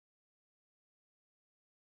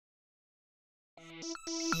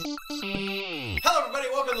Hello everybody,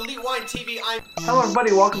 welcome to Elite Wine TV. Hello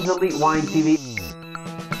everybody, welcome to Elite Wine TV.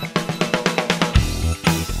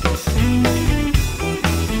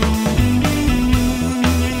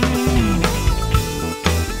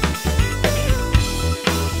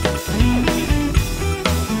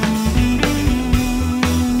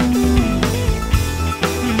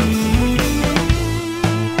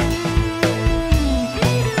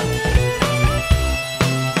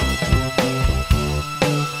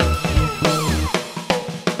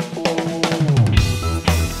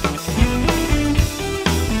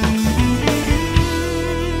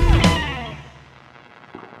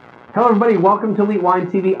 Hello everybody, welcome to Elite Wine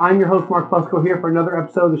TV. I'm your host Mark Fusco here for another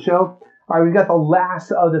episode of the show. All right, we've got the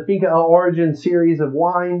last of the Finca el Origen series of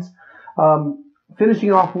wines.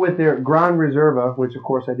 Finishing off with their Gran Reserva, which of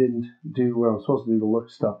course I didn't do what I was supposed to do to look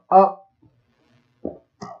stuff up.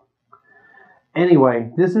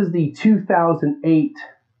 Anyway, this is the 2008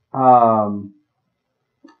 Gran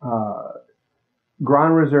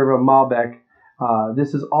Reserva Malbec.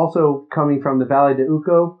 This is also coming from the Valle de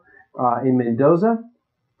Uco in Mendoza.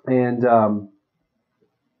 And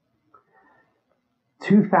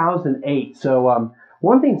 2008. So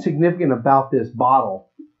one thing significant about this bottle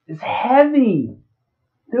is heavy.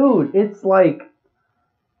 Dude, it's like,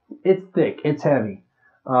 it's thick, it's heavy.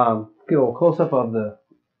 Get a little close-up of the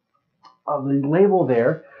label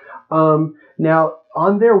there. Now,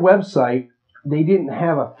 on their website, they didn't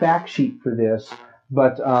have a fact sheet for this,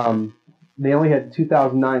 but they only had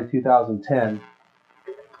 2009, 2010.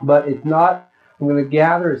 But it's not, I'm going to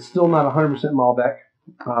gather, it's still not 100% Malbec.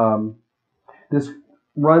 This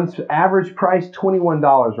runs average price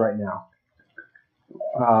 $21 right now.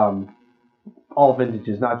 All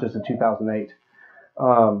vintages, not just the 2008.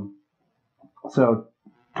 So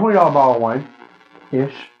 $20 bottle of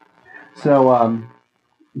wine-ish. So,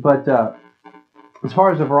 but as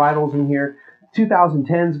far as the varietals in here,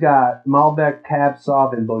 2010's got Malbec, Cab,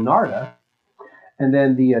 Sauv, and Bonarda. And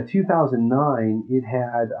then the 2009, it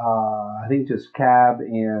had, I think, just Cab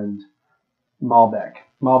and Malbec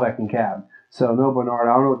and Cab. So no Bonarda.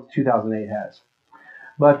 I don't know what the 2008 has.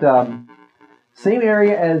 But same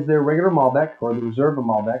area as their regular Malbec, or the Reserva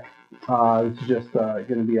Malbec. This is just going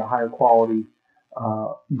to be a higher quality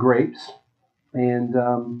grapes. And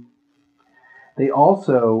they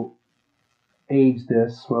also aged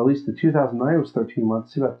this, well, at least the 2009 was 13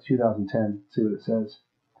 months. See about the 2010, see what it says.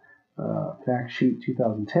 Fact sheet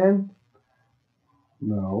 2010.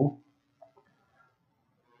 No.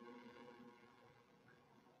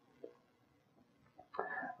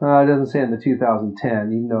 It doesn't say in the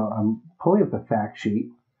 2010, even though I'm pulling up the fact sheet.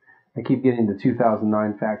 I keep getting the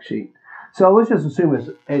 2009 fact sheet. So let's just assume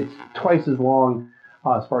it's twice as long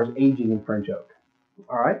as far as aging in French oak.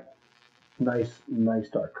 All right. Nice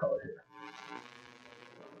dark color here.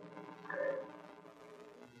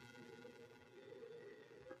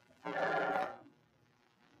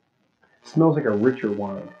 Smells like a richer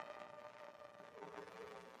wine.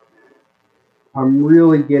 I'm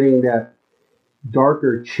really getting that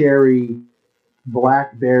darker cherry,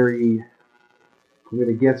 blackberry, I'm going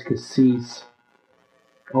to guess cassis,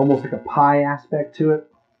 almost like a pie aspect to it.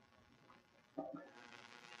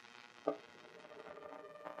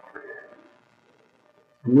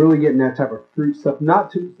 I'm really getting that type of fruit stuff.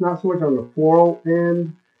 Not so much on the floral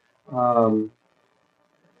end.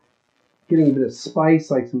 Getting a bit of spice,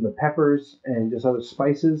 like some of the peppers and just other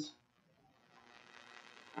spices.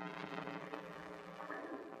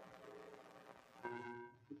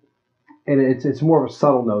 And it's more of a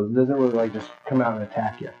subtle nose. It doesn't really like just come out and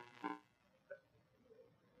attack you.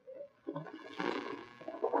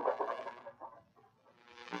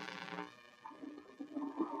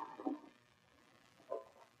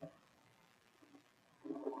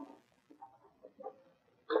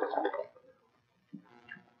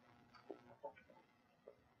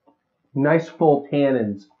 Nice full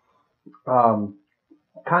tannins, kind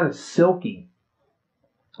of silky,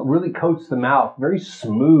 really coats the mouth, very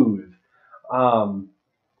smooth. I'm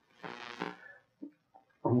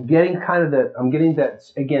getting that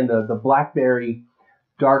again, the blackberry,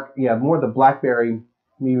 dark, more the blackberry,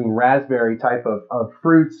 even raspberry type of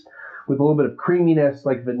fruits with a little bit of creaminess,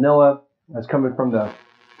 like vanilla that's coming from the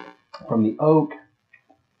oak.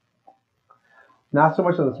 Not so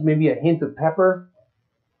much of this, maybe a hint of pepper.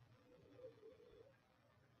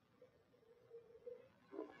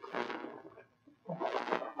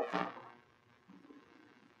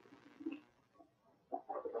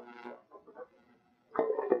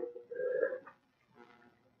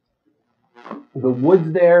 The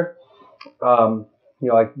woods there,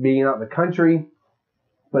 like being out in the country,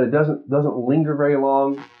 but it doesn't linger very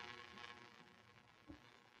long.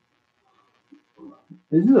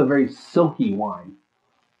 This is a very silky wine,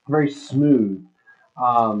 very smooth,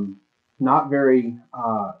 not very,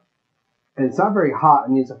 and it's not very hot. I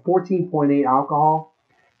mean, it's a 14.8 alcohol,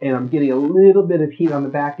 and I'm getting a little bit of heat on the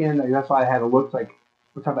back end. That's why I had a look like,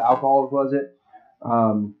 what type of alcohol was it?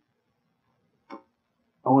 I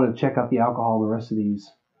want to check out the alcohol in the rest of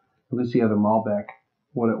these. Let's see the other Malbec,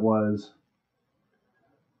 what it was.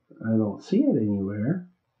 I don't see it anywhere.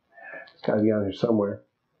 It's got to be on here somewhere.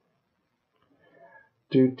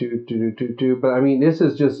 But I mean, this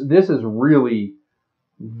is really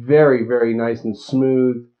very, very nice and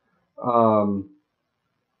smooth.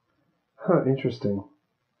 Interesting.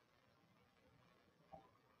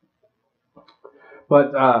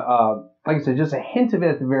 But like I said, just a hint of it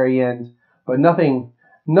at the very end, but nothing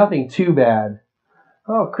too bad.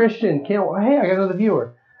 Oh, Christian, hey, I got another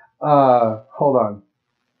viewer. Hold on.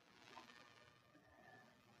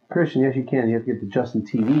 Christian, yes, you can. You have to get the Justin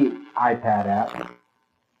TV iPad app.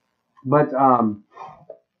 But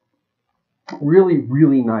really,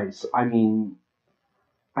 really nice. I mean,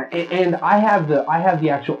 and I have the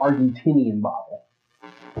actual Argentinian bottle.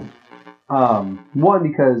 One,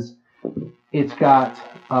 because it's got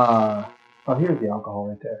oh, here's the alcohol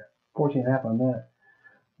right there, 14.5 on that.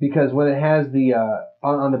 Because when it has the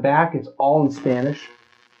on the back, it's all in Spanish.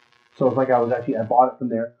 So it's like I bought it from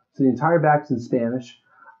there. So the entire back's in Spanish.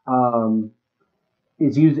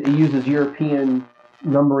 It uses European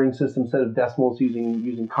numbering system instead of decimals,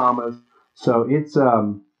 using commas. So it's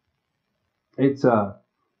like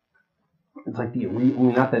the, I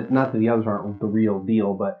mean, not that the others aren't the real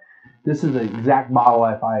deal, but this is the exact bottle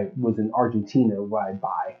if I was in Argentina what I'd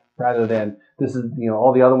buy, rather than this is,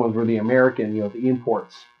 all the other ones were the American, the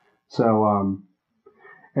imports. So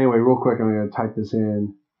anyway, real quick, I'm going to type this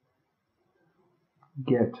in.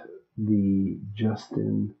 Get the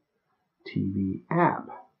Justin TV app,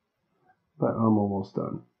 but I'm almost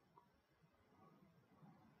done.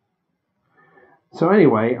 So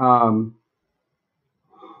anyway,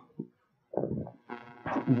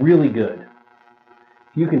 really good.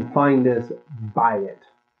 If you can find this, buy it.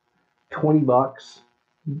 $20,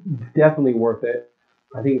 definitely worth it.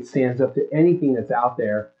 I think it stands up to anything that's out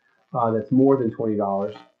there that's more than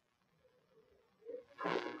 $20.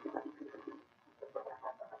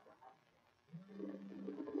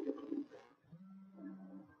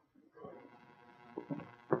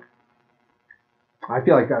 I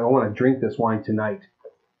feel like I want to drink this wine tonight.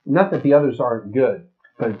 Not that the others aren't good,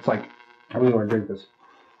 but it's like, I really want to drink this.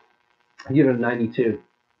 I give it a 92.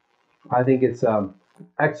 I think it's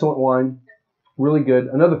excellent wine, really good.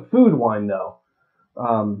 Another food wine, though.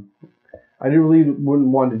 I wouldn't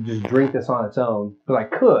want to just drink this on its own, but I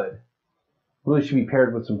could. Really should be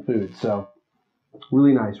paired with some food. So,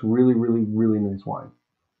 really nice, really, really, really nice wine.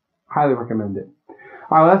 Highly recommend it. All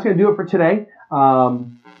right, well, that's going to do it for today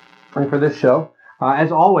and for this show.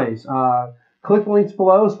 As always, click the links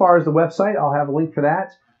below as far as the website. I'll have a link for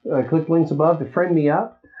that. Click the links above to friend me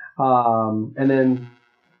up. And then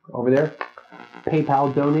over there,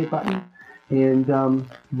 PayPal donate button. And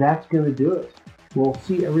that's going to do it. We'll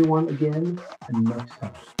see everyone again next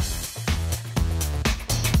time.